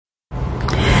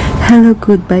Hello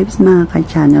good vibes mga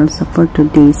ka-channel. So for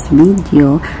today's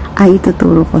video ay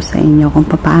ituturo ko sa inyo kung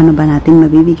paano ba natin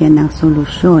mabibigyan ng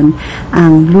solusyon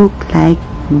ang look like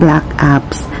black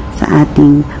apps sa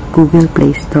ating Google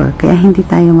Play Store. Kaya hindi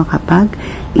tayo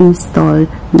makapag-install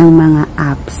ng mga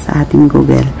apps sa ating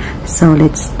Google. So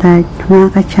let's start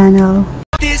mga ka-channel.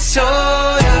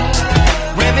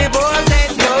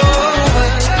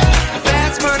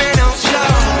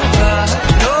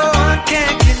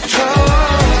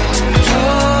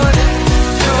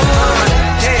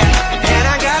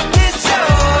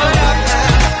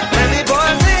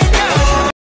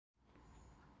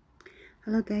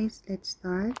 Hello guys, let's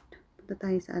start. Punta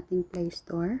tayo sa ating Play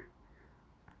Store.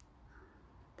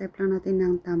 Type lang natin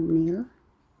ng thumbnail.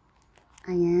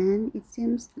 Ayan, it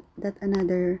seems that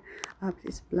another app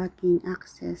is blocking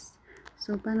access.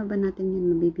 So, paano ba natin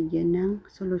yan mabibigyan ng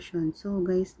solusyon? So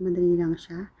guys, madali lang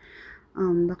siya.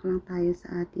 Back lang tayo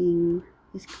sa ating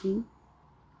screen.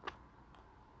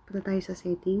 Punta tayo sa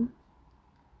setting.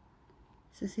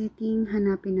 Sa setting,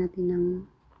 hanapin natin ng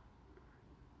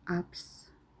apps.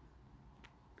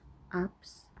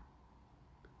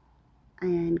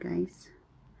 Ayan guys,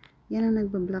 yan ang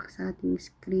nagbablock sa ating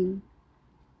screen.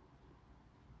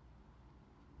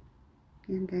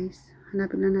 Ayan guys,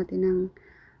 hanapin na natin ang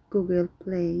Google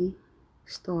Play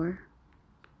Store.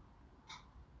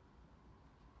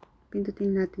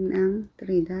 Pindutin natin ang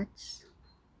 3 dots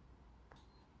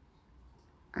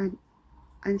and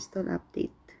uninstall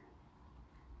update.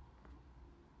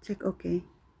 Check OK.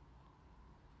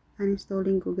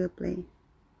 Uninstalling Google Play.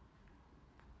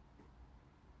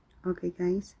 Okay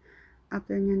guys,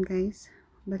 after nyan guys,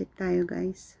 balik tayo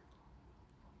guys.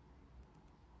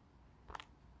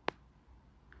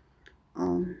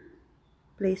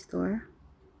 Play Store.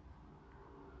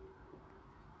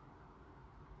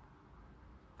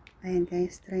 Ayan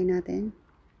guys, try natin.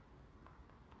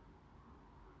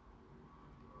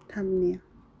 Thumbnail.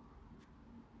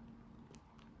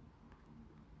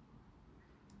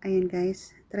 Ayan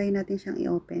guys, try natin siyang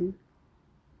i-open.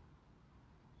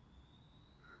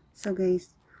 So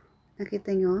guys,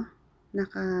 nakita nyo,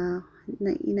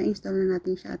 ina-install na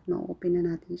natin siya at ma-open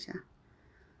na natin siya.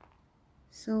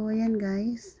 So ayan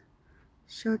guys,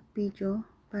 short video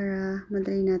para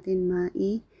madali natin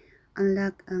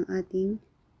ma-unlock ang ating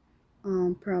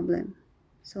problem.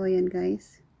 So ayan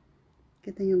guys,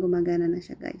 kita nyo gumagana na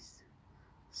siya guys.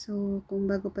 So kung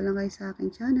bago pa lang kayo sa aking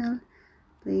channel,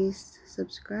 please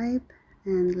subscribe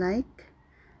and like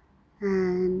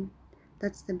and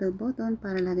touch the bell button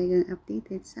para lagi kayong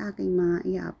updated sa aking mga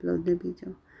i-upload na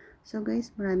video. So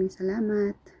guys, maraming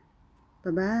salamat.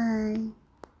 Bye-bye!